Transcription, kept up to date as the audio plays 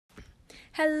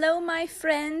Hello, my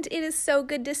friend. It is so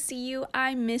good to see you.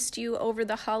 I missed you over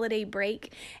the holiday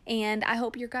break, and I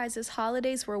hope your guys'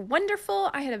 holidays were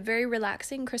wonderful. I had a very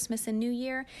relaxing Christmas and New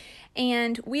Year,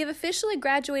 and we have officially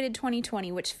graduated 2020,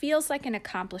 which feels like an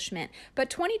accomplishment. But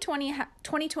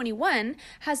 2021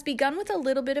 has begun with a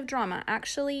little bit of drama.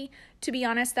 Actually, to be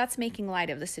honest, that's making light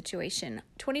of the situation.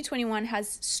 2021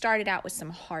 has started out with some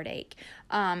heartache.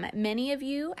 Many of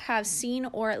you have seen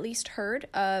or at least heard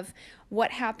of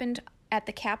what happened at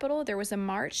the Capitol. There was a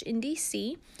march in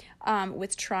D.C.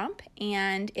 With Trump,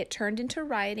 and it turned into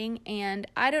rioting. And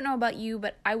I don't know about you,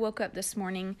 but I woke up this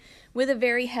morning with a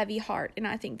very heavy heart. And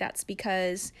I think that's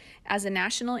because as a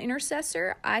national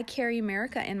intercessor, I carry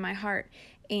America in my heart.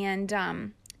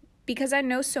 And because I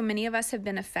know so many of us have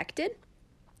been affected,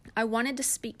 I wanted to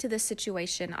speak to this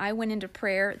situation. I went into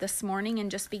prayer this morning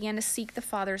and just began to seek the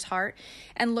Father's heart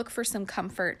and look for some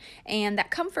comfort. And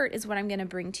that comfort is what I'm going to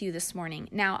bring to you this morning.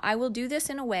 Now, I will do this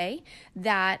in a way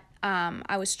that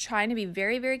I was trying to be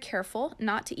very, very careful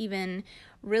not to even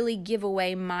really give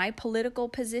away my political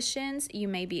positions. You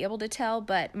may be able to tell,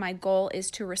 but my goal is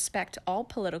to respect all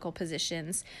political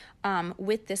positions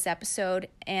with this episode,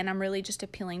 and I'm really just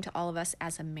appealing to all of us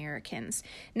as Americans.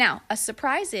 Now, a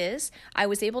surprise is I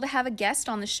was able to have a guest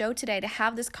on the show today to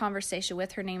have this conversation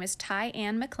with. Her name is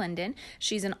Tyann McClendon.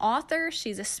 She's an author,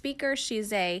 she's a speaker,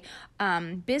 she's a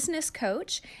business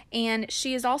coach, and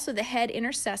she is also the head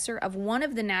intercessor of one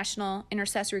of the national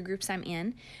intercessory groups I'm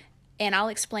in. And I'll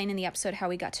explain in the episode how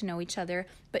we got to know each other.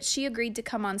 But she agreed to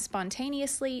come on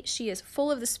spontaneously. She is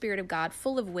full of the Spirit of God,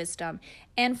 full of wisdom,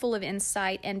 and full of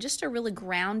insight, and just a really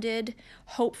grounded,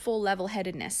 hopeful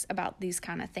level-headedness about these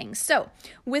kind of things. So,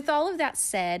 with all of that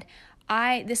said,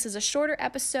 this is a shorter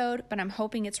episode, but I'm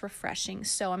hoping it's refreshing.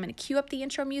 So I'm going to cue up the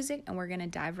intro music, and we're going to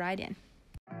dive right in.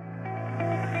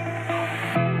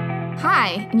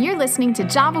 Hi, and you're listening to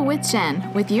Java with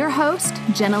Jen, with your host,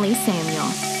 Jenna Lee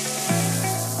Samuel.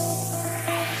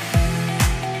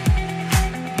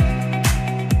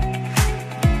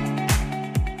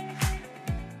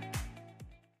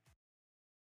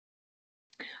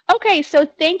 Okay, so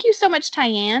thank you so much,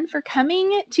 Tyann, for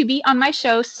coming to be on my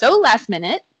show so last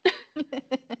minute.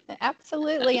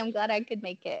 Absolutely. I'm glad I could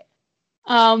make it.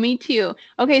 Oh, me too.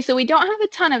 Okay, so we don't have a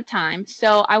ton of time,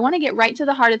 so I want to get right to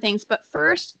the heart of things. But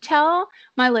first, tell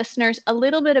my listeners a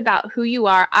little bit about who you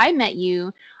are. I met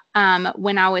you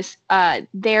when I was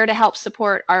there to help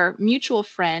support our mutual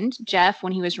friend, Jeff,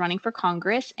 when he was running for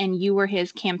Congress, and you were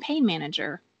his campaign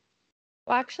manager.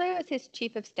 Well, actually, I was his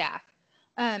chief of staff.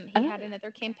 He had another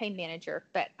campaign manager,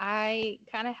 but I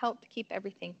kind of helped keep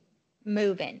everything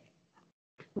moving.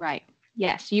 Right.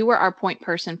 Yes, you were our point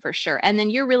person for sure. And then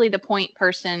you're really the point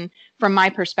person, from my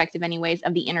perspective anyways,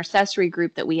 of the intercessory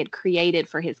group that we had created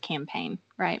for his campaign,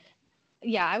 right?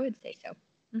 Yeah, I would say so.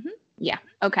 Mm-hmm. Yeah.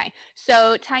 Okay.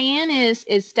 So Tyann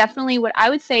is definitely what I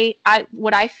would say.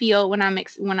 What I feel when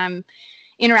I'm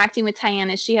interacting with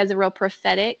Tyann is she has a real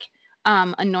prophetic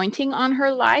anointing on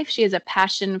her life. She has a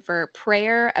passion for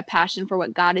prayer, a passion for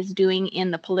what God is doing in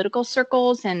the political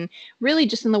circles and really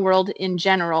just in the world in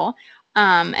general.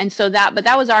 But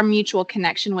that was our mutual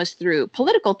connection, was through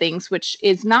political things, which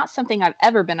is not something I've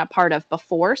ever been a part of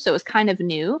before. So it was kind of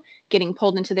new getting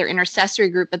pulled into their intercessory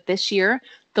group. But this year,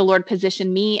 the Lord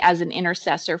positioned me as an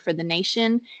intercessor for the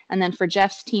nation and then for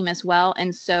Jeff's team as well.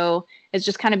 And so it's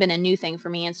just kind of been a new thing for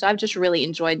me. And so I've just really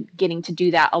enjoyed getting to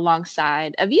do that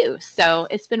alongside of you. So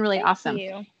it's been really awesome. Thank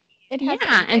you. It has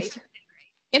Yeah, been great.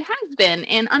 It has been,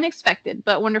 and unexpected,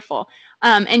 but wonderful.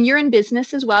 And you're in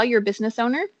business as well. You're a business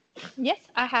owner? Yes,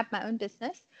 I have my own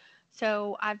business.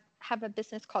 So I have a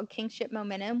business called Kingship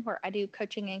Momentum where I do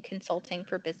coaching and consulting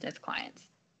for business clients.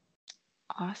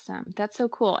 Awesome. That's so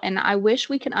cool. And I wish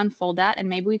we could unfold that, and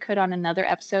maybe we could on another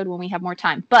episode when we have more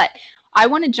time. But I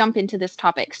want to jump into this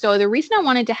topic. So the reason I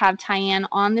wanted to have Tyann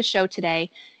on the show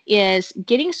today is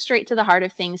getting straight to the heart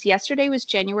of things. Yesterday was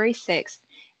January 6th,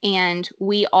 and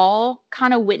we all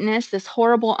kind of witnessed this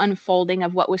horrible unfolding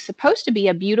of what was supposed to be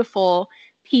a beautiful,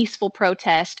 peaceful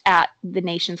protest at the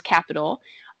nation's capital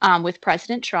with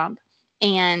President Trump.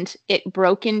 And it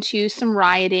broke into some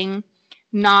rioting.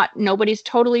 Nobody's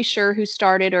totally sure who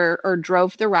started or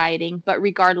drove the rioting, but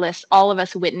regardless, all of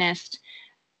us witnessed,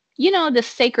 the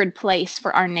sacred place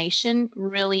for our nation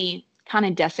really kind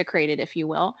of desecrated, if you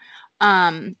will.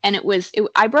 And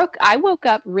I woke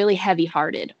up really heavy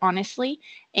hearted, honestly.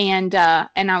 And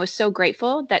I was so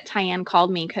grateful that Tyann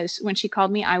called me, because when she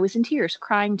called me, I was in tears,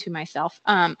 crying to myself,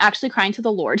 actually crying to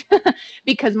the Lord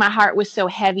because my heart was so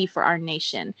heavy for our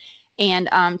nation. And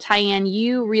Tyann,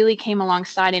 you really came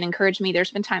alongside and encouraged me.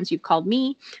 There's been times you've called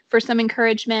me for some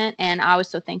encouragement, and I was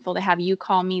so thankful to have you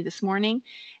call me this morning.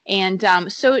 And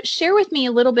so share with me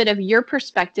a little bit of your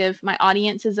perspective. My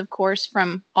audience is, of course,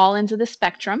 from all ends of the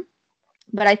spectrum.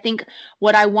 But I think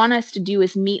what I want us to do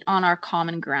is meet on our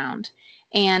common ground.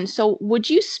 And so would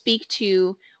you speak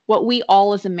to what we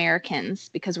all as Americans,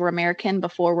 because we're American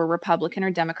before we're Republican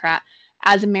or Democrat,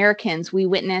 as Americans, we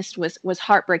witnessed was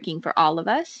heartbreaking for all of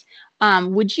us.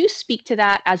 Would you speak to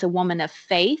that as a woman of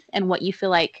faith and what you feel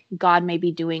like God may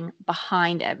be doing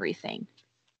behind everything?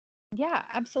 Yeah,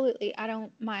 absolutely. I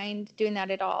don't mind doing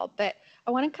that at all. But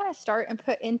I want to kind of start and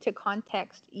put into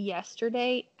context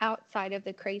yesterday outside of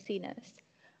the craziness.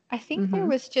 I think there Mm-hmm.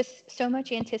 was just so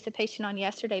much anticipation on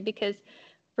yesterday because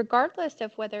regardless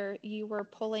of whether you were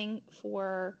pulling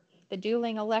for the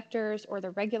dueling electors or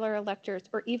the regular electors,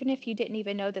 or even if you didn't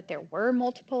even know that there were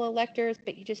multiple electors,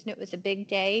 but you just knew it was a big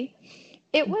day,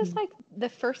 it was Mm-hmm. like the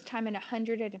first time in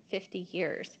 150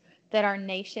 years that our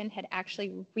nation had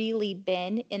actually really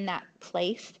been in that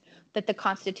place that the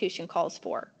Constitution calls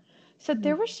for. So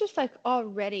there was just like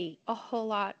already a whole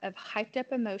lot of hyped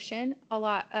up emotion, a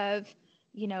lot of,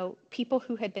 people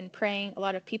who had been praying, a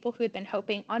lot of people who had been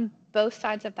hoping on both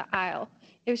sides of the aisle.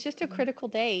 It was just a critical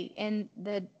day in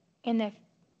the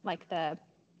like the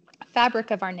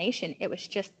fabric of our nation. It was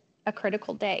just a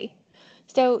critical day.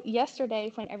 So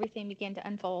yesterday, when everything began to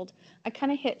unfold, I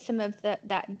kind of hit some of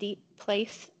that deep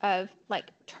place of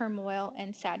like turmoil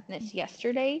and sadness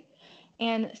yesterday.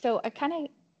 And so I kind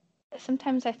of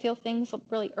sometimes I feel things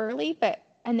really early,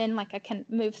 and then like I can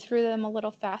move through them a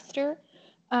little faster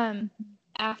um,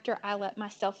 after I let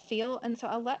myself feel. And so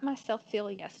I let myself feel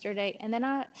yesterday, and then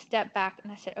I stepped back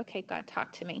and I said, "Okay, God,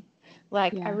 talk to me.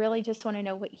 Like I Yeah. really just want to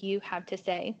know what you have to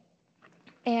say."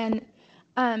 And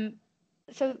um,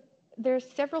 so there's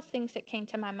several things that came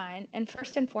to my mind. And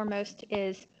first and foremost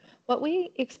is what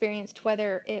we experienced,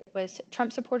 whether it was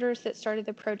Trump supporters that started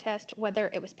the protest, whether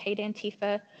it was paid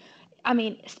Antifa. I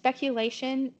mean,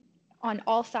 speculation on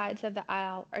all sides of the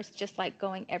aisle is just like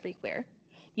going everywhere.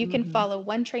 You can Mm-hmm. follow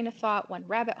one train of thought, one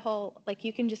rabbit hole, like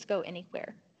you can just go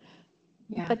anywhere.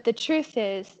 Yeah. But the truth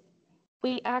is,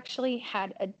 we actually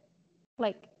had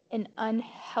an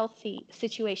unhealthy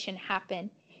situation happen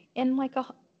in like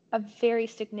a very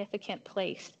significant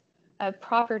place of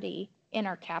property in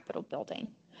our Capitol building.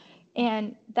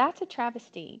 And that's a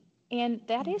travesty. And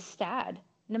that is sad.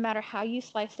 No matter how you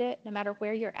slice it, no matter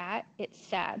where you're at, it's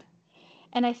sad.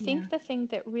 And I Yeah. think the thing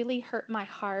that really hurt my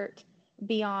heart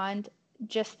beyond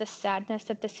just the sadness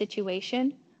of the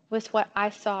situation was what I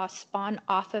saw spawn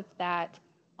off of that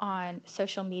on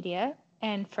social media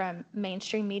and from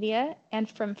mainstream media and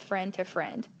from friend to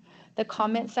friend. The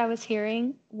comments I was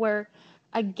hearing were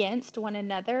against one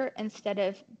another instead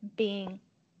of being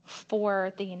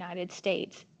for the United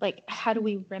States. Like, how do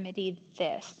we remedy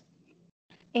this?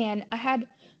 And I had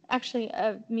actually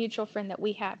a mutual friend that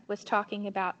we have was talking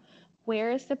about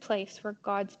where is the place where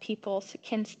God's people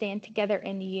can stand together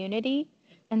in unity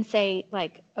and say,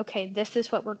 like, okay, this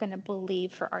is what we're going to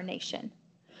believe for our nation.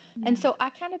 And Yeah. so I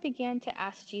kind of began to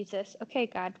ask Jesus, okay,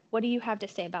 God, what do you have to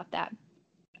say about that?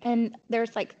 And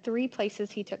there's like three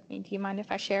places he took me. Do you mind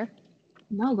if I share?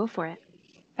 No, go for it.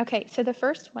 Okay, so the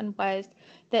first one was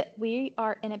that we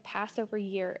are in a Passover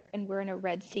year and we're in a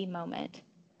Red Sea moment.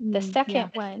 The Yeah. second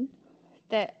one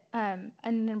that and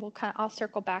then I'll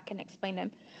circle back and explain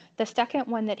them. The second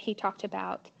one that he talked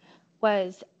about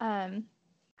was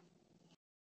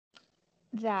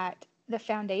that the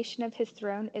foundation of his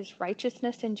throne is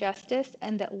righteousness and justice,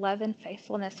 and that love and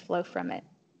faithfulness flow from it.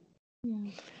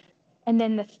 Yeah. And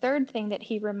then the third thing that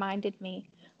he reminded me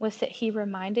was that he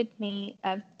reminded me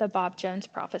of the Bob Jones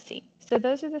prophecy. So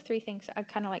those are the three things I'd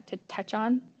kind of like to touch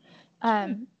on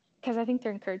Sure. because I think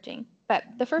they're encouraging. But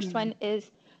the first Yeah. one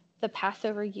is the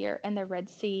Passover year and the Red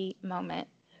Sea moment.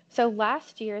 So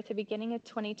last year, at the beginning of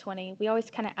 2020, we always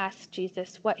kind of asked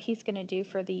Jesus what he's going to do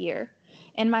for the year.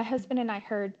 And my husband and I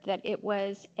heard that it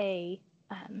was a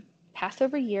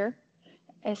Passover year,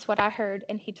 is what I heard.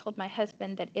 And he told my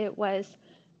husband that it was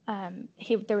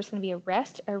there was going to be a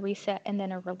rest, a reset, and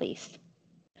then a release.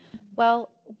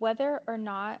 Well, whether or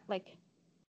not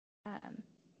um,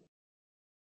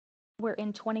 we're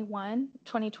in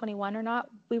 2021 or not,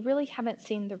 we really haven't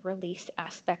seen the release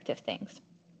aspect of things.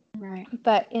 Right.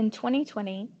 But in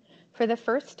 2020, for the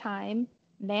first time,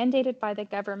 mandated by the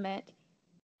government,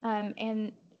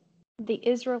 and the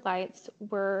Israelis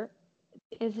were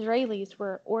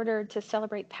ordered to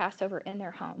celebrate Passover in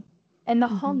their home. And the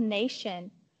whole Mm-hmm.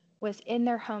 nation was in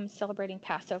their homes celebrating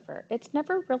Passover. It's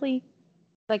never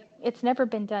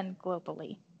been done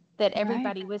globally. that Right.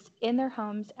 everybody was in their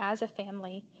homes as a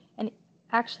family. And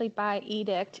actually, by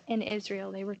edict in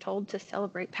Israel, they were told to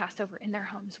celebrate Passover in their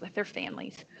homes with their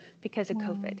families because of Wow.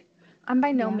 COVID. I'm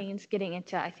by no Yeah. means getting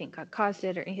into, I think God caused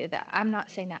it or any of that. I'm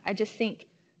not saying that. I just think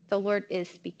the Lord is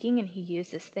speaking and he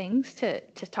uses things to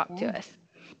talk Yeah. to us.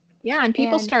 Yeah, and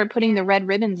people And started putting the red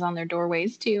ribbons on their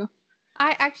doorways too.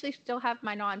 I actually still have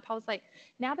mine on. Paul's like,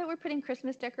 now that we're putting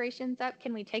Christmas decorations up,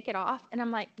 can we take it off? And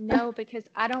I'm like, no, because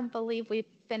I don't believe we've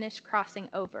finished crossing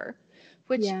over.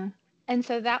 Which, Yeah. and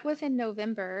so that was in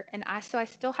November, and I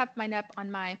still have mine up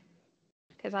on my,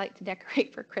 because I like to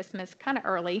decorate for Christmas kind of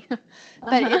early,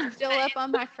 but it's still up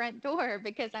on my front door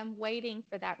because I'm waiting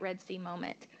for that Red Sea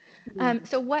moment. Yeah.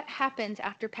 So what happens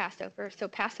after Passover? So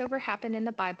Passover happened in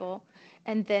the Bible,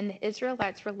 and then the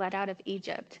Israelites were led out of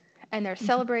Egypt, and they're Mhm.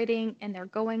 celebrating and they're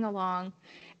going along,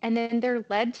 and then they're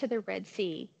led to the Red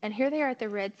Sea. And here they are at the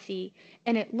Red Sea,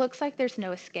 and it looks like there's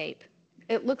no escape.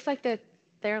 It looks like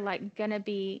they're like gonna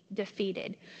be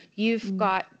defeated. You've Mm.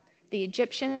 got the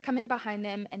Egyptians coming behind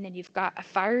them, and then you've got a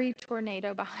fiery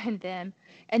tornado behind them,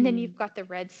 and then Mm. you've got the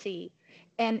Red Sea.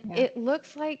 And Yeah. it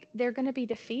looks like they're going to be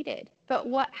defeated. But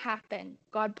what happened?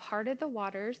 God parted the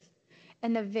waters,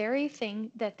 and the very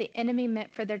thing that the enemy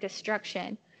meant for their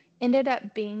destruction ended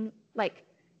up being like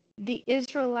the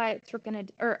Israelites were going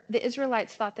to, or the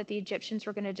Israelites thought that the Egyptians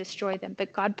were going to destroy them,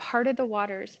 but God parted the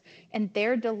waters, and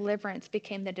their deliverance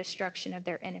became the destruction of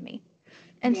their enemy.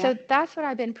 And Yeah. so that's what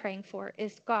I've been praying for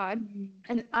is God. Mm.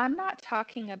 And I'm not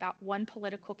talking about one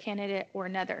political candidate or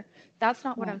another. That's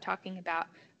not what Right. I'm talking about.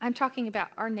 I'm talking about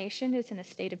our nation is in a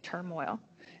state of turmoil.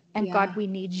 And God, Yeah. we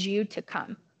need you to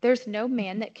come. There's no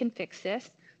man that can fix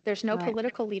this. There's no Right.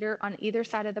 political leader on either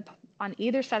side of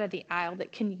the aisle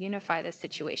that can unify this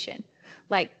situation.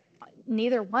 Like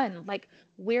neither one. Like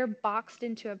we're boxed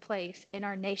into a place in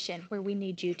our nation where we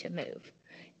need you to move.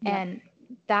 Yep. And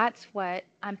that's what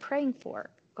I'm praying for.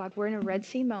 God, we're in a Mhm. Red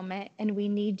Sea moment and we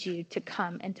need you to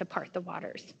come and to part the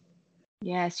waters.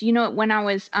 Yes. When I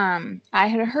was I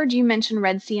had heard you mention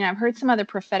Red Sea and I've heard some other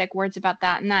prophetic words about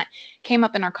that and that came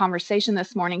up in our conversation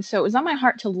this morning. So it was on my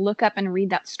heart to look up and read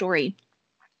that story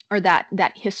or that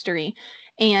history.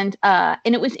 And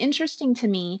it was interesting to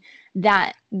me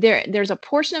that there's a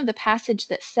portion of the passage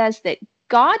that says that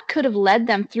God could have led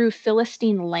them through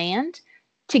Philistine land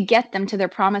to get them to their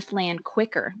promised land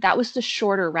quicker. That was the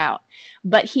shorter route.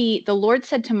 But the Lord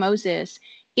said to Moses,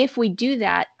 if we do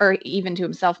that, or even to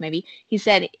himself maybe, he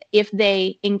said, if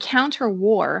they encounter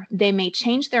war, they may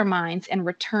change their minds and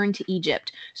return to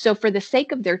Egypt. So for the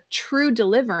sake of their true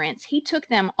deliverance, he took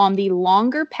them on the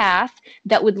longer path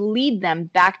that would lead them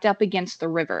backed up against the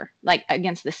river, like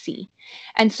against the sea.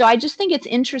 And so I just think it's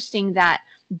interesting that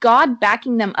God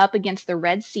backing them up against the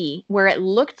Red Sea, where it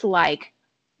looked like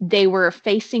they were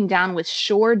facing down with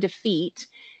sure defeat,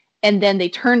 and then they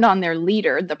turned on their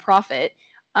leader, the prophet.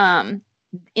 Um,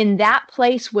 in that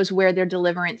place was where their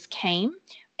deliverance came.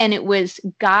 And it was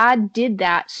God did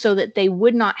that so that they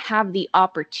would not have the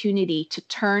opportunity to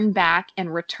turn back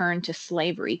and return to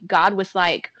slavery. God was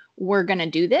like, we're going to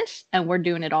do this and we're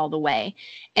doing it all the way.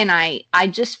 And I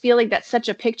just feel like that's such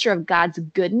a picture of God's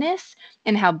goodness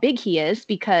and how big he is,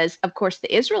 because of course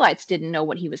the Israelites didn't know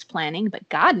what he was planning, but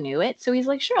God knew it. So he's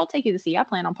like, sure, I'll take you to sea. I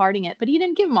plan on parting it. But he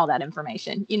didn't give them all that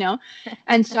information.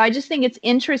 And so I just think it's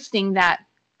interesting that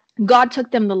God took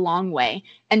them the long way.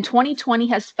 And 2020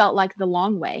 has felt like the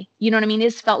long way. You know what I mean?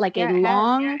 It's felt like a Yeah, it has.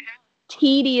 long,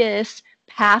 tedious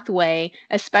pathway,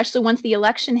 especially once the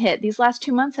election hit. These last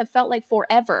 2 months have felt like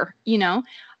forever.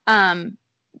 Um,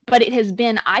 but it has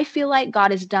been, I feel like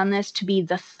God has done this to be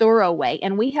the thorough way.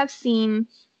 And we have seen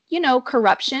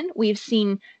corruption. We've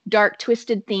seen dark,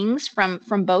 twisted things from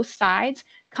both sides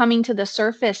coming to the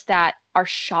surface that are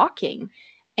shocking,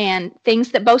 and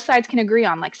things that both sides can agree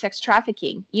on, like sex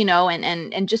trafficking,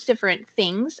 and just different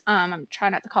things. I'm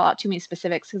trying not to call out too many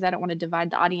specifics because I don't want to divide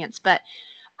the audience, but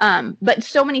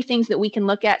so many things that we can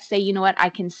look at, say, you know what, I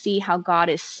can see how God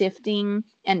is sifting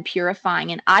and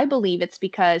purifying. And I believe it's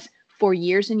because for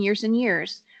years and years and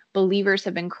years, believers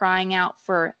have been crying out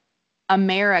for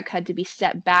America to be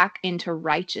set back into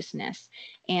righteousness.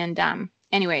 And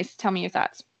anyways, tell me your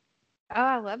thoughts. Oh,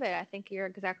 I love it. I think you're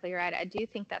exactly right. I do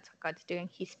think that's what God's doing.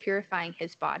 He's purifying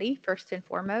his body first and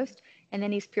foremost, and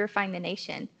then he's purifying the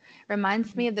nation.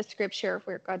 Reminds me of the scripture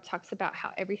where God talks about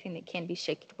how everything that can be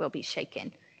shaken will be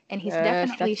shaken. And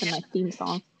Yes, that's been my theme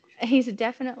song. he's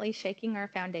definitely shaking our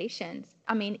foundations.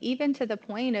 I mean, even to the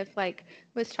point of like,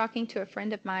 was talking to a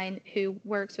friend of mine who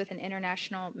works with an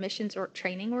international missions or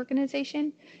training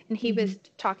organization, and he Hmm. was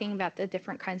talking about the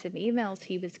different kinds of emails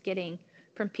he was getting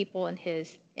from people in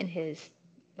his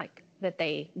like that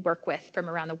they work with from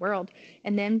around the world,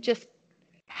 and them just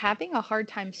having a hard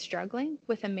time struggling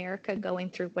with America going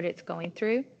through what it's going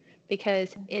through,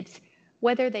 because it's,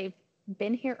 whether they've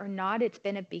been here or not, it's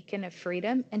been a beacon of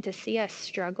freedom. And to see us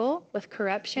struggle with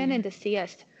corruption and to see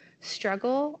us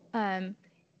struggle and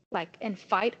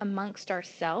fight amongst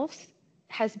ourselves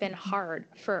has been hard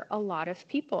for a lot of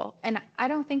people. And I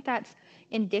don't think that's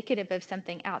indicative of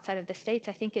something outside of the States.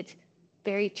 I think it's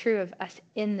very true of us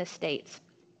in the States.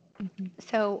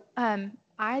 So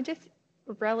I just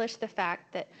relish the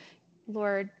fact that,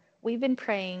 Lord, we've been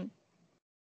praying,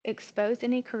 expose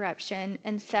any corruption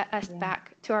and set us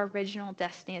back to our original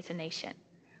destiny as a nation.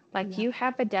 Like you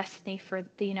have a destiny for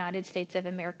the United States of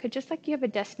America, just like you have a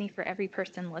destiny for every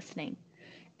person listening.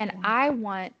 And I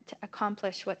want to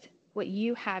accomplish what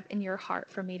you have in your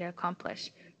heart for me to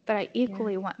accomplish. But I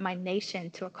equally want my nation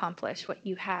to accomplish what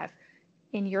you have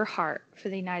in your heart for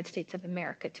the United States of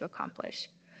America to accomplish.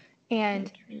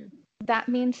 And that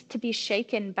means to be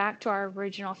shaken back to our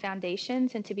original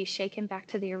foundations and to be shaken back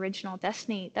to the original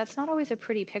destiny. That's not always a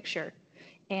pretty picture.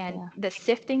 And the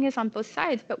sifting is on both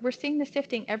sides, but we're seeing the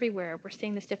sifting everywhere. We're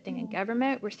seeing the sifting in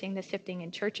government. We're seeing the sifting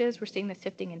in churches. We're seeing the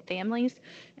sifting in families.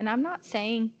 And I'm not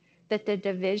saying that the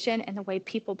division and the way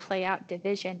people play out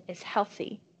division is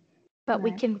healthy, but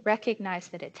we can recognize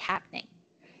that it's happening.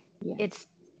 It's,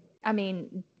 I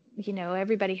mean,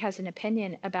 everybody has an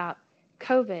opinion about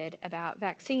COVID, about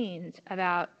vaccines,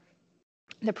 about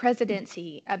the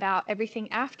presidency, about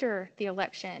everything after the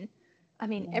election. I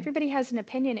mean, everybody has an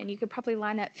opinion, and you could probably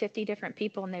line up 50 different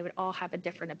people and they would all have a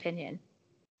different opinion.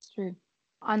 It's true.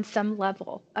 On some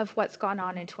level of what's gone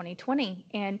on in 2020.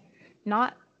 And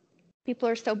not, people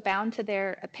are so bound to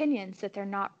their opinions that they're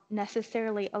not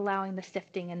necessarily allowing the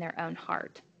sifting in their own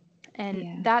heart.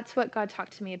 And that's what God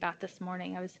talked to me about this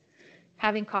morning. I was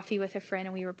having coffee with a friend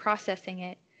and we were processing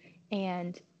it.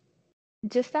 And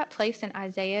just that place in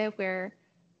Isaiah where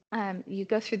you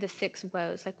go through the 6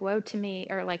 woes, like woe to me,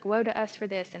 or like woe to us for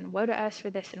this, and woe to us for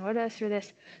this, and woe to us for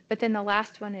this. But then the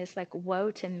last one is like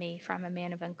woe to me, for I'm a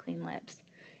man of unclean lips.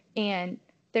 And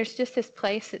there's just this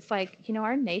place, it's like,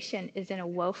 our nation is in a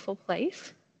woeful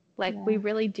place. Like we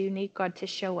really do need God to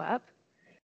show up,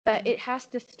 but it has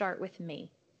to start with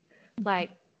me.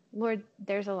 Like, Lord,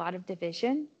 there's a lot of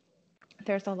division.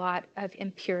 There's a lot of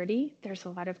impurity. There's a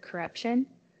lot of corruption.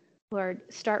 Lord,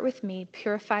 start with me,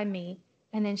 purify me,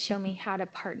 and then show me how to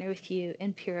partner with you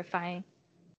in purifying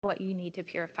what you need to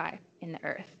purify in the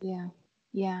earth.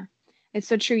 Yeah. It's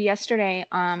so true. Yesterday,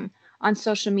 on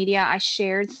social media, I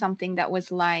shared something that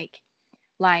was like,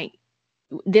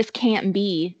 this can't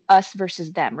be us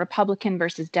versus them, Republican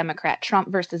versus Democrat, Trump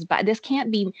versus Biden. This can't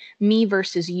be me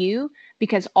versus you,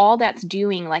 because all that's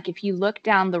doing, like if you look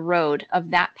down the road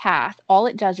of that path, all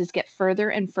it does is get further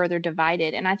and further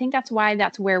divided. And I think that's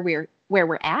where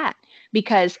we're at,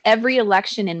 because every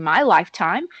election in my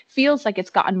lifetime feels like it's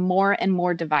gotten more and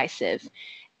more divisive.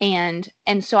 And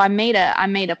so I made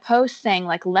a post saying,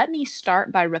 like, let me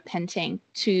start by repenting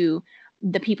to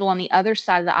the people on the other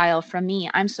side of the aisle from me.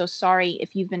 I'm so sorry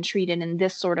if you've been treated in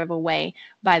this sort of a way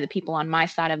by the people on my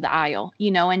side of the aisle,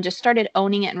 and just started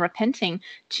owning it and repenting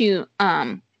to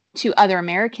other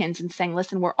Americans and saying,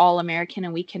 listen, we're all American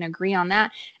and we can agree on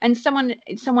that. And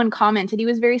someone commented, he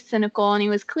was very cynical and he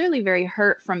was clearly very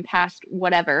hurt from past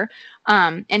whatever.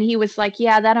 And he was like,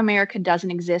 yeah, that America doesn't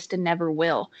exist and never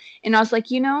will. And I was like,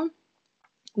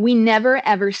 we never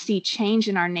ever see change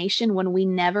in our nation when we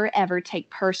never ever take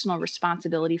personal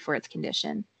responsibility for its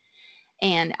condition.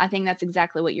 And I think that's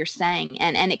exactly what you're saying.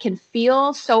 And it can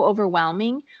feel so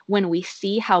overwhelming when we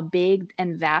see how big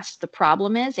and vast the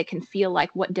problem is. It can feel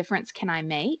like, what difference can I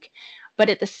make? But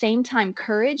at the same time,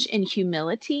 courage and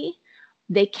humility,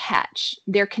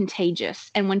 they're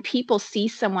contagious. And when people see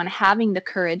someone having the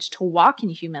courage to walk in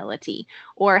humility,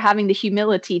 or having the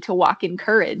humility to walk in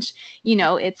courage,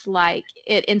 it's like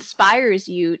it inspires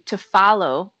you to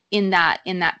follow in that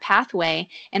pathway.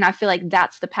 And I feel like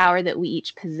that's the power that we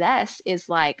each possess, is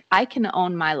like, I can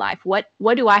own my life. What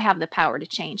do I have the power to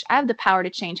change? I have the power to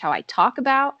change how I talk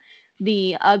about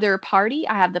the other party.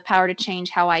 I have the power to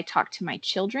change how I talk to my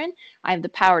children. I have the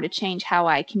power to change how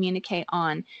I communicate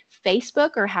on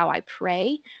Facebook, or how I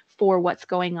pray for what's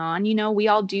going on. We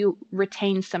all do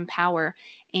retain some power,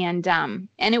 and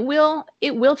it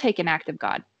will take an act of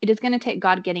God. It is going to take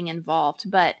God getting involved,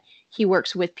 but he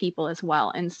works with people as well.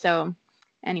 And so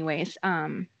anyways,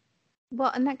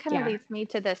 well, and that kind of leads me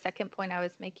to the second point I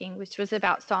was making, which was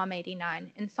about Psalm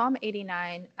 89. In Psalm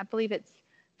 89, I believe it's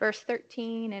verse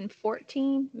 13 and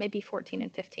 14, maybe 14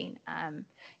 and 15,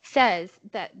 says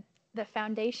that the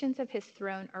foundations of his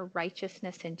throne are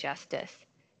righteousness and justice,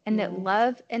 and that Yes.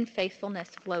 love and faithfulness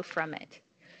flow from it.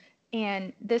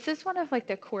 And this is one of like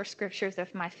the core scriptures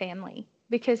of my family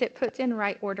because it puts in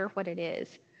right order what it is.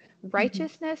 Mm-hmm.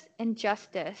 Righteousness and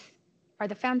justice are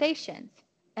the foundations,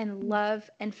 and love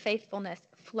and faithfulness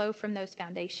flow from those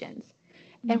foundations.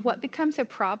 And Mm-hmm. what becomes a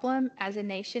problem as a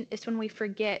nation is when we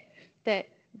forget that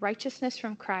righteousness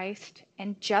from Christ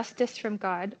and justice from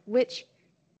God, which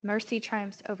mercy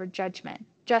triumphs over judgment,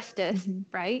 justice, Mm-hmm.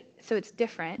 right? So it's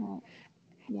different. Right.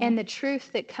 Yeah. And the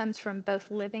truth that comes from both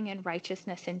living in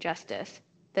righteousness and justice,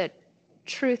 the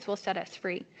truth will set us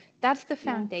free. That's the Yeah.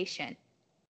 foundation.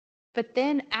 But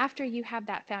then after you have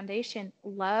that foundation,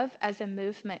 love as a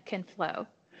movement can flow.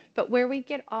 But where we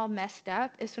get all messed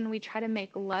up is when we try to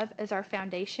make love as our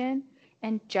foundation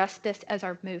and justice as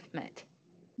our movement.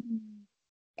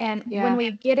 And when Yeah.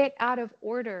 we get it out of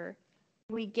order,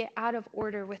 we get out of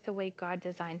order with the way God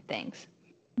designed things.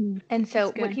 Mm. And That's so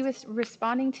what good. he was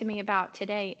responding to me about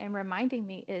today and reminding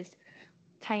me is,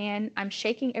 Tyann, I'm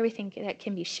shaking everything that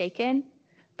can be shaken,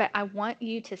 but I want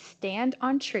you to stand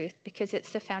on truth because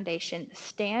it's the foundation.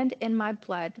 Stand in my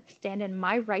blood, stand in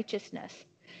my righteousness.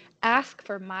 Ask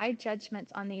for my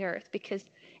judgments on the earth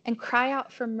and cry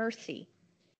out for mercy.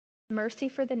 Mercy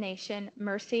for the nation,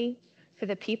 mercy for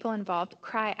the people involved.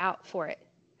 Cry out for it.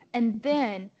 And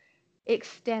then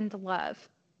extend love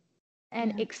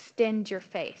and Yeah. extend your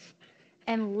faith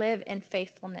and live in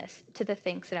faithfulness to the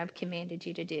things that I've commanded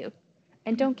you to do.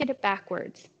 And don't get it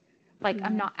backwards. Like,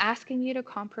 I'm Yeah. not asking you to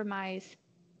compromise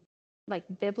like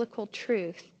biblical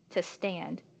truth to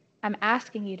stand. I'm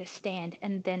asking you to stand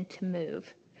and then to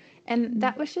move. And Mm.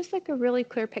 that was just like a really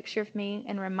clear picture of me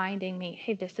and reminding me,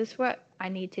 hey, this is what I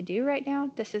need to do right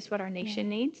now. This is what our Yeah. nation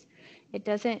needs. It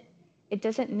doesn't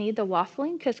need the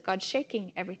waffling because God's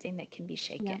shaking everything that can be Yeah.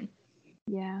 shaken.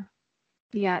 Yeah.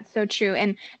 Yeah, it's so true.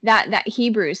 And that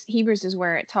Hebrews is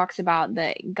where it talks about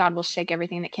that God will shake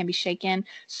everything that can be shaken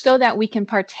so that we can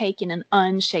partake in an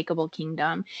unshakable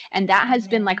kingdom. And that has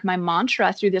been Amen. like my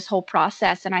mantra through this whole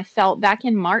process. And I felt back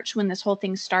in March when this whole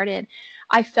thing started,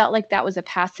 I felt like that was a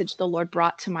passage the Lord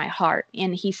brought to my heart.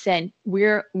 And he said,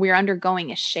 we're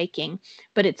undergoing a shaking,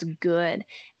 but it's good.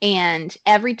 And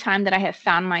every time that I have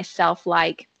found myself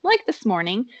like this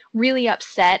morning, really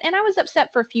upset. And I was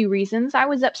upset for a few reasons. I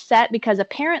was upset because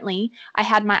apparently I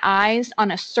had my eyes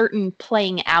on a certain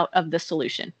playing out of the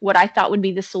solution. What I thought would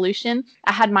be the solution,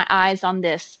 I had my eyes on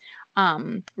this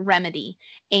remedy.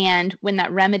 And when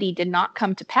that remedy did not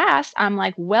come to pass, I'm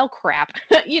like, well, crap,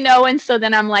 and so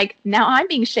then I'm like, now I'm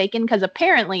being shaken because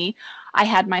apparently I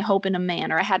had my hope in a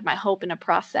man or I had my hope in a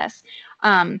process.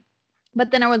 But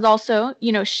then I was also,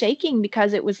 shaking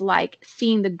because it was like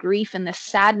seeing the grief and the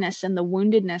sadness and the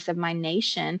woundedness of my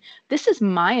nation. This is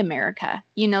my America.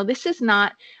 This is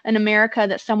not an America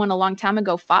that someone a long time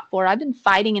ago fought for. I've been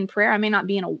fighting in prayer. I may not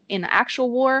be in an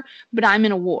actual war, but I'm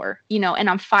in a war, and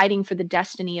I'm fighting for the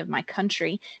destiny of my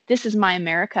country. This is my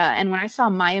America. And when I saw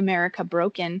my America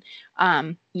broken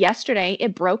yesterday,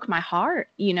 it broke my heart,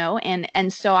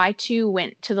 and so I too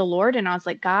went to the Lord and I was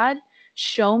like, God,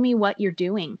 show me what you're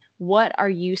doing. What are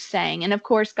you saying? And of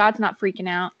course, God's not freaking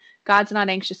out. God's not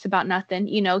anxious about nothing.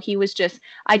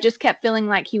 I just kept feeling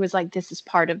like he was like, this is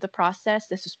part of the process.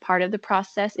 This is part of the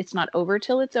process. It's not over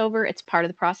till it's over. It's part of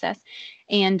the process.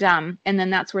 And then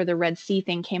that's where the Red Sea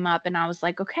thing came up. And I was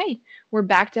like, okay, we're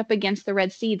backed up against the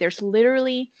Red Sea. There's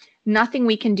literally nothing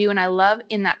we can do. And I love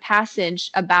in that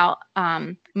passage about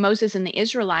Moses and the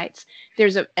Israelites,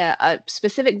 there's a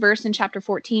specific verse in chapter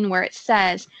 14 where it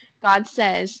says, God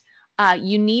says,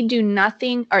 you need do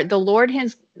nothing, or the Lord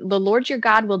your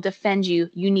God will defend you.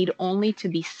 You need only to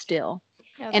be still.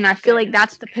 Yeah, And I that's feel good. like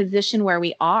that's the position where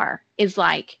we are, is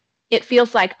like, it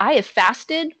feels like I have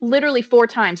fasted literally 4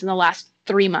 times in the last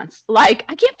 3 months. Like,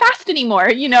 I can't fast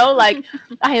anymore, like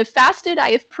I have fasted, I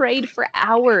have prayed for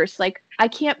hours. Like, I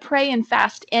can't pray and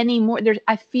fast anymore.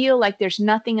 I feel like there's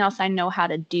nothing else I know how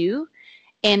to do.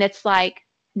 And it's like,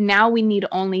 now we need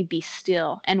only be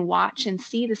still and watch and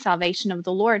see the salvation of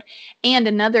the Lord. And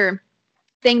another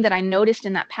thing that I noticed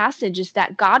in that passage is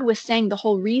that God was saying the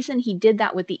whole reason he did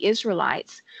that with the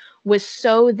Israelites was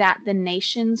so that the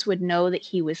nations would know that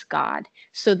he was God,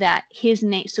 so that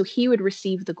so he would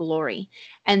receive the glory.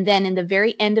 And then in the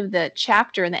very end of the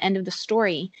chapter, the end of the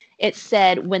story, it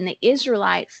said when the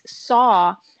Israelites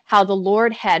saw how the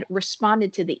Lord had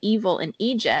responded to the evil in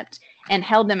Egypt and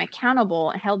held them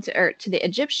accountable and to the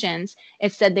Egyptians,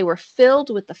 it said they were filled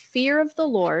with the fear of the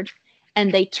Lord,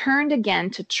 and they turned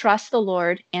again to trust the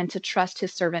Lord and to trust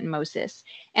his servant Moses.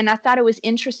 And I thought it was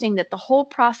interesting that the whole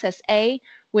process,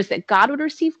 was that God would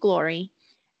receive glory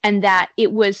and that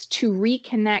it was to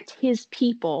reconnect his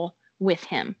people with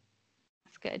him.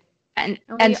 That's good. And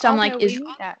And we and so I'm all like, know we is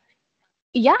need that.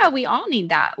 yeah, we all need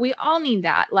that. We all need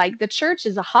that. Like the church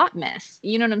is a hot mess.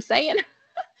 You know what I'm saying?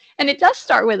 And it does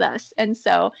start with us. And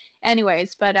so,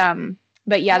 anyways, but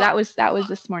yeah, Well, that was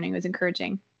this morning. It was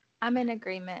encouraging. I'm in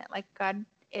agreement. Like God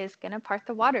is gonna part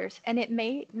the waters, and it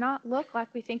may not look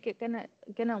like we think it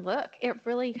gonna look. It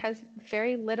really has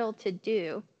very little to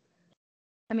do.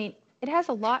 I mean, it has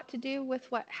a lot to do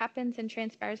with what happens and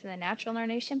transpires in the natural in our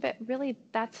nation, but really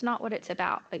that's not what it's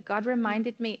about. Like God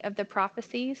reminded me of the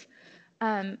prophecies.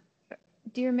 Um,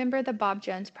 do you remember the Bob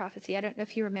Jones prophecy? I don't know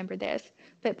if you remember this,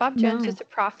 but Bob Jones No. was a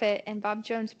prophet, and Bob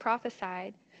Jones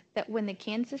prophesied that when the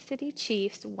Kansas City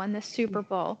Chiefs won the Super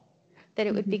Bowl, that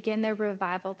it would Hmm. begin their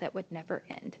revival that would never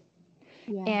end.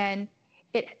 Yeah. And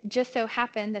it just so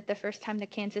happened that the first time the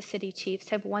Kansas City Chiefs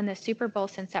have won the Super Bowl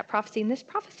since that prophecy, and this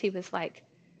prophecy was like,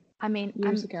 I mean,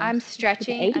 Years ago. I'm To the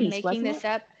stretching, I'm 80s, making wasn't this it?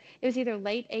 up. It was either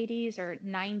late 80s or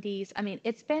 90s. I mean,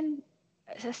 it's been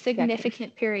a Decade.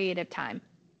 significant period of time.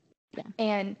 Yeah.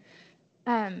 And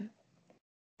um,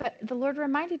 but the Lord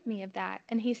reminded me of that,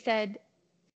 and He said,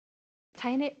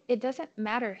 Tanya, it doesn't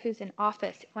matter who's in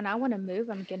office. When I want to move,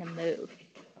 I'm gonna move,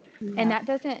 and Yeah.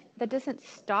 that doesn't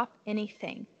stop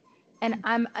anything. And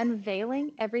I'm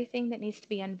unveiling everything that needs to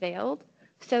be unveiled,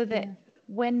 so that Yeah.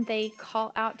 when they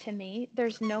call out to me,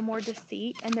 there's no more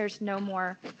deceit, and there's no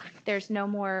more.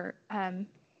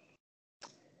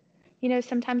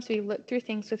 Sometimes we look through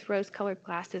things with rose-colored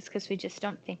glasses because we just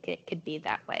don't think it could be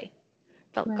that way.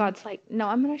 But Right. God's like, no,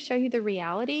 I'm going to show you the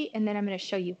reality, and then I'm going to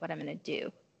show you what I'm going to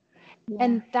do. Yeah.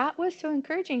 And that was so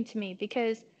encouraging to me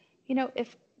because,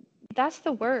 if that's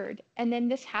the word, and then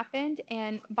this happened,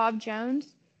 and Bob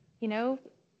Jones, you know,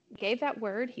 gave that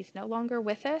word. He's no longer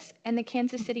with us, and the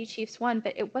Kansas City Chiefs won.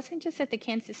 But it wasn't just that the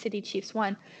Kansas City Chiefs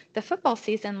won. The football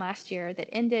season last year that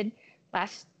ended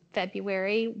last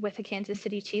February with the Kansas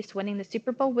City Chiefs winning the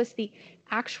Super Bowl was the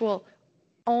actual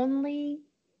only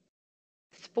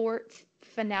sports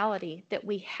finality that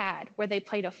we had where they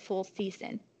played a full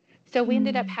season. So we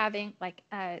ended up Mm. having like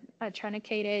a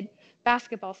truncated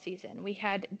basketball season. We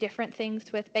had different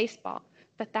things with baseball,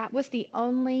 but that was the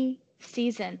only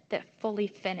season that fully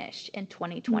finished in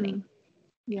 2020. Mm.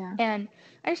 Yeah. And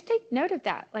I just take note of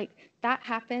that. Like that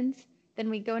happens. Then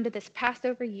we go into this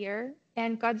Passover year,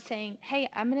 and God's saying, hey,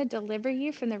 I'm going to deliver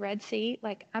you from the Red Sea.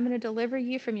 Like I'm going to deliver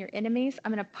you from your enemies.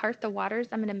 I'm going to part the waters.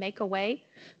 I'm going to make a way.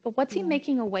 But what's He Yeah.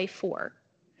 making a way for?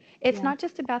 It's Yeah. not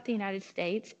just about the United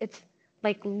States. It's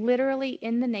like literally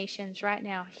in the nations right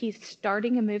now. He's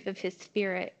starting a move of His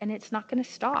Spirit, and it's not going to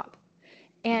stop.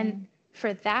 Yeah. And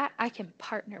for that, I can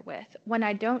partner with. When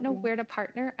I don't know Yeah. where to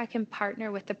partner, I can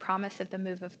partner with the promise of the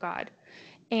move of God.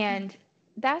 And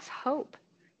that's hope.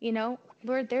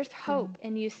 Lord, there's Yeah. hope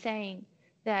in you saying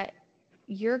that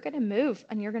you're going to move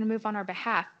and you're going to move on our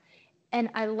behalf. And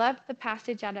I love the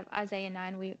passage out of Isaiah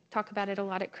 9. We talk about it a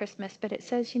lot at Christmas, but it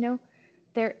says,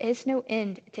 there is no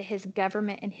end to His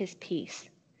government and His peace.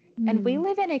 And we Mm.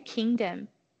 live in a kingdom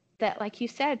that, like you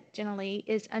said, Jenny,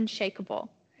 is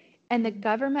unshakable. And the Mm.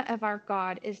 government of our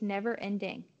God is never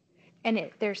ending.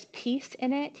 And there's peace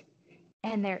in it,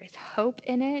 and there is hope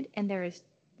in it, and there is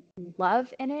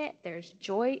love in it, there's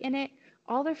joy in it.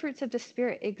 All the fruits of the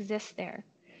Spirit exist there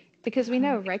because we Uh-huh.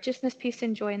 know righteousness, peace,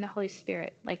 and joy in the Holy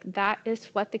Spirit. Like that is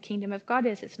what the kingdom of God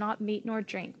is. It's not meat nor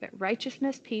drink, but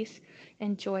righteousness, peace,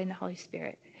 and joy in the Holy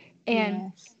Spirit. And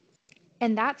Yes.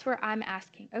 and that's where I'm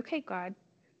asking, okay, God,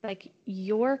 like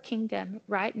your kingdom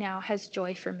right now has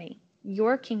joy for me.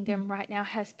 Your Mm. kingdom right now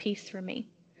has peace for me.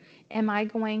 Am I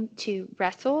going to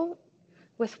wrestle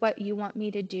with what you want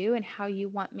me to do and how you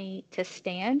want me to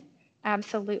stand?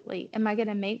 Absolutely. Am I going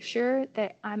to make sure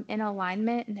that I'm in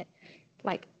alignment and that,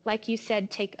 like you said,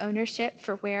 take ownership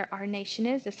for where our nation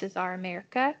is? This is our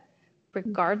America. Mm.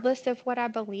 Regardless of what I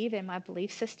believe in my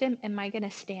belief system, am I going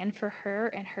to stand for her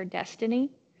and her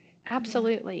destiny? Yeah.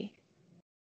 Absolutely.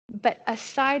 But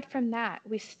aside from that,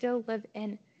 we still live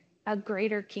in a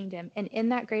greater kingdom. And in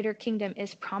that greater kingdom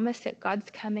is promise that God's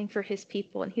coming for His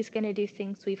people and He's going to do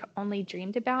things we've only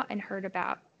dreamed about and heard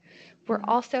about. We're Yeah.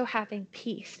 also having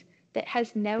peace that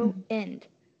has no Mm. end.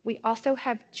 We also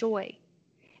have joy.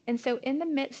 And so, in the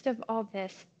midst of all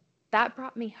this, that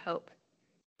brought me hope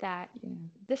that Yeah.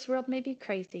 this world may be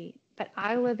crazy, but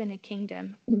I live in a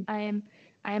kingdom. Mm.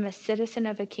 I am a citizen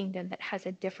of a kingdom that has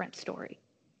a different story.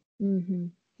 Mm-hmm.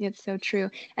 It's so true.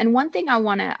 And one thing I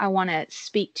want to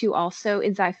speak to also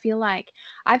is I feel like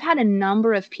I've had a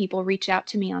number of people reach out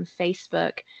to me on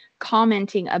Facebook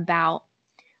commenting about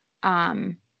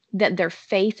um, that their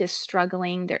faith is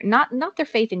struggling. They're not their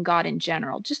faith in God in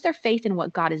general, just their faith in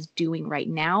what God is doing right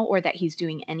now or that He's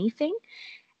doing anything.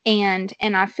 And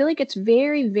I feel like it's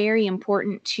very, very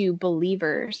important to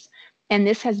believers, and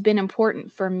this has been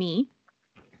important for me,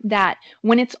 that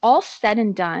when it's all said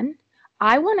and done,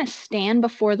 I want to stand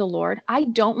before the Lord. I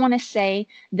don't want to say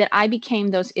that I became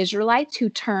those Israelites who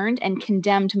turned and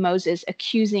condemned Moses,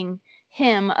 accusing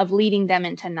him of leading them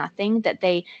into nothing, that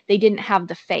they didn't have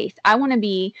the faith. I want to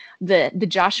be the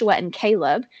Joshua and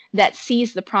Caleb that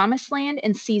sees the promised land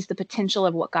and sees the potential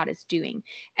of what God is doing.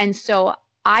 And so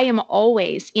I am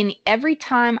always, in every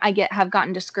time have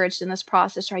gotten discouraged in this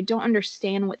process, or I don't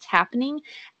understand what's happening,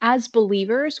 as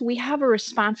believers, we have a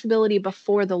responsibility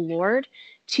before the Lord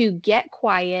to get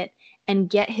quiet and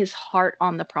get his heart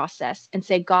on the process and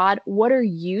say, God, what are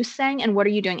you saying and what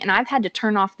are you doing? And I've had to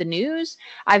turn off the news.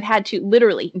 I've had to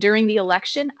literally, during the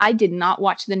election, I did not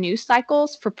watch the news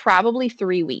cycles for probably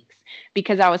 3 weeks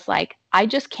because I was like, I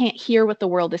just can't hear what the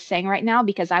world is saying right now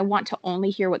because I want to only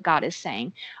hear what God is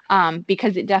saying,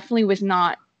 because it definitely was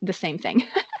not the same thing.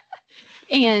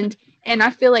 And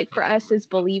I feel like for us as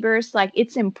believers, like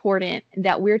it's important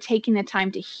that we're taking the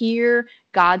time to hear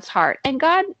God's heart. And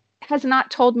God has not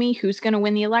told me who's going to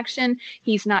win the election.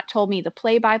 He's not told me the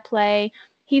play by play.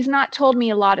 He's not told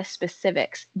me a lot of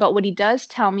specifics. But what he does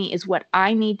tell me is what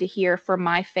I need to hear for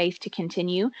my faith to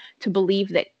continue to believe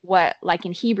that like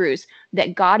in Hebrews,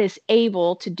 that God is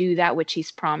able to do that which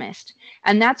he's promised.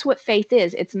 And that's what faith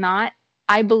is. It's not,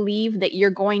 I believe that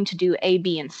you're going to do A,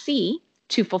 B, and C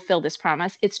to fulfill this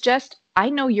promise. It's just, I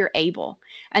know you're able.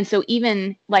 And so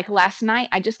even like last night,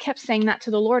 I just kept saying that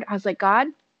to the Lord. I was like, God,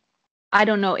 I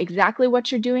don't know exactly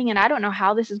what you're doing, and I don't know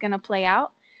how this is going to play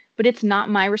out, but it's not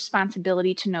my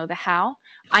responsibility to know the how.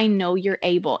 I know you're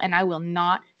able, and I will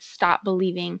not stop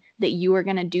believing that you are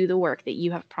going to do the work that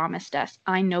you have promised us.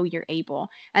 I know you're able.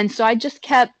 And so I just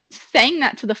kept saying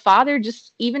that to the Father,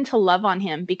 just even to love on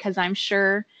him, because I'm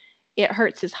sure it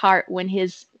hurts his heart when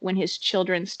his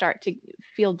children start to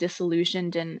feel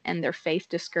disillusioned and their faith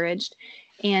discouraged.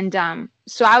 And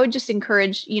so I would just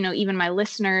encourage, even my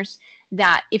listeners,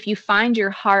 that if you find your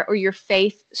heart or your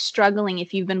faith struggling,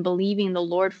 if you've been believing the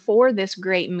Lord for this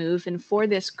great move and for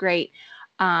this great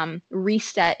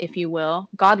reset, if you will,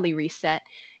 godly reset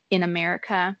in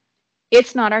America,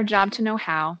 it's not our job to know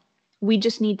how. We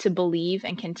just need to believe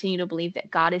and continue to believe that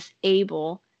God is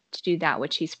able to do that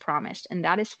which he's promised, and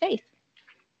that is faith.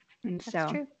 And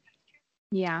That's true.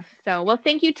 yeah. So, well,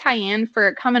 thank you, Tyann,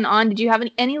 for coming on. Did you have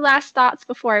any last thoughts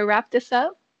before I wrap this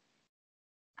up?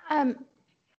 Um,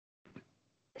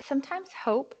 Sometimes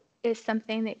hope is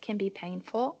something that can be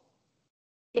painful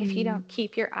if you don't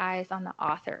keep your eyes on the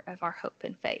author of our hope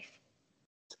and faith.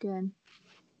 That's good.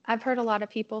 I've heard a lot of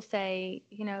people say,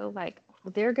 like,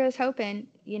 well, there goes hoping,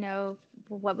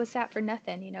 what was that for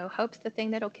nothing? Hope's the thing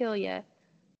that'll kill you.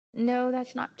 No,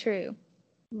 that's not true.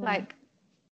 Yeah. Like,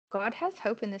 God has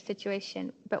hope in this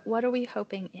situation, but what are we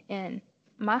hoping in?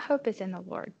 My hope is in the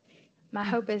Lord. My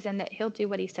hope is in that he'll do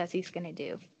what he says he's going to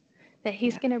do, that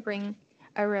he's going to bring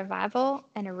a revival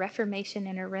and a reformation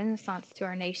and a renaissance to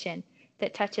our nation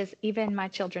that touches even my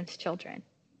children's children.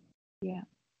 Yeah.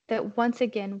 That once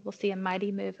again, we'll see a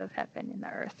mighty move of heaven in the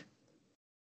earth.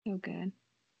 So good.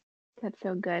 That's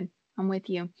so good. I'm with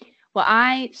you. Well,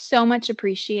 I so much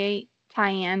appreciate,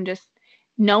 Tyann, just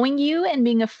knowing you and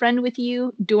being a friend with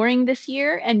you during this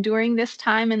year and during this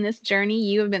time in this journey.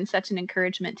 You have been such an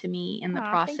encouragement to me in the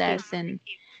process. And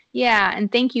yeah, and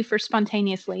thank you for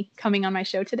spontaneously coming on my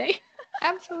show today.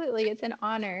 Absolutely. It's an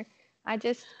honor. I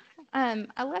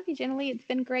love you, Jenny. It's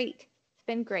been great. It's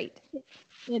been great.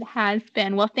 It has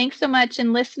been. Well, thanks so much.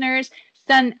 And listeners,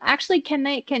 actually,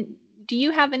 do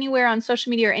you have anywhere on social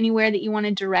media or anywhere that you want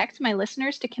to direct my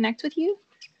listeners to connect with you?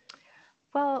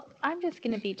 Well, I'm just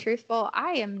going to be truthful.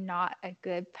 I am not a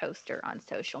good poster on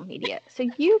social media. So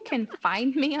you can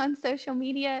find me on social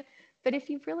media. But if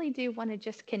you really do want to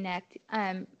just connect,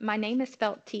 my name is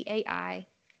spelled T-A-I.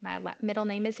 My middle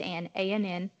name is Ann,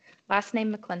 A-N-N. Last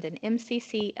name McClendon,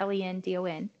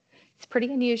 M-C-C-L-E-N-D-O-N. It's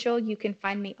pretty unusual. You can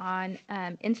find me on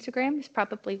Instagram. Is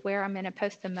probably where I'm going to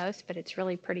post the most, but it's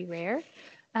really pretty rare.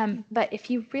 But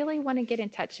if you really want to get in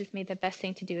touch with me, the best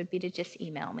thing to do would be to just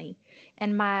email me.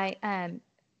 And my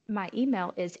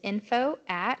email is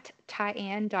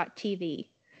info@tyann.tv,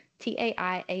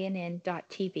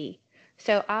 TAIANN.tv.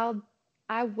 So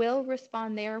I will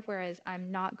respond there, whereas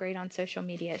I'm not great on social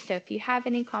media. So if you have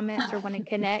any comments or want to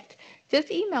connect,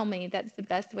 just email me. That's the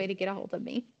best way to get a hold of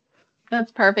me. That's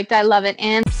perfect. I love it.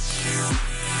 And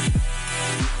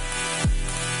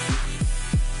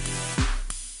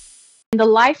the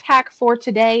life hack for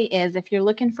today is, if you're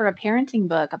looking for a parenting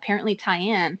book, apparently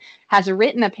Tyann has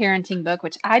written a parenting book,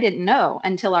 which I didn't know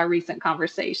until our recent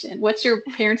conversation. What's your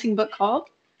parenting book called?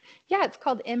 Yeah, it's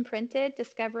called Imprinted,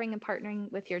 Discovering and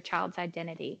Partnering with Your Child's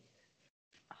Identity.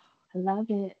 I love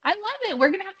it. I love it. We're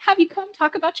going to have you come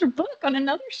talk about your book on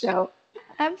another show.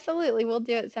 Absolutely. We'll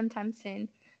do it sometime soon.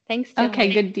 Thanks, Jillian.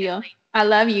 Okay, good deal. I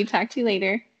love you. Talk to you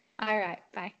later. All right.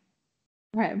 Bye.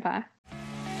 All right. Bye.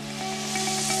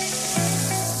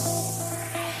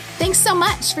 Thanks so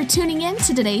much for tuning in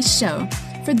to today's show.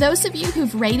 For those of you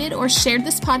who've rated or shared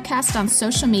this podcast on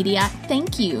social media,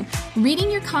 thank you. Reading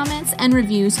your comments and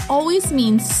reviews always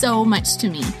means so much to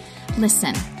me.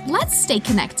 Listen, let's stay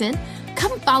connected.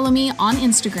 Come follow me on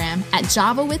Instagram at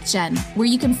Java with Jen, where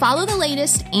you can follow the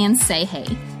latest and say hey.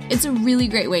 It's a really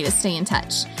great way to stay in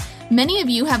touch. Many of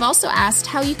you have also asked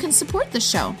how you can support the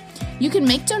show. You can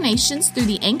make donations through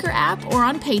the Anchor app or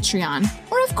on Patreon,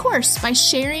 or of course by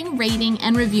sharing, rating,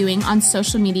 and reviewing on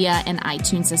social media and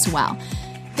iTunes as well.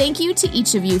 Thank you to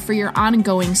each of you for your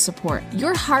ongoing support.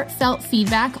 Your heartfelt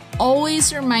feedback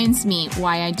always reminds me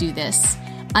why I do this.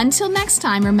 Until next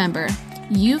time, remember,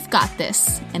 you've got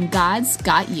this, and God's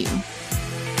got you.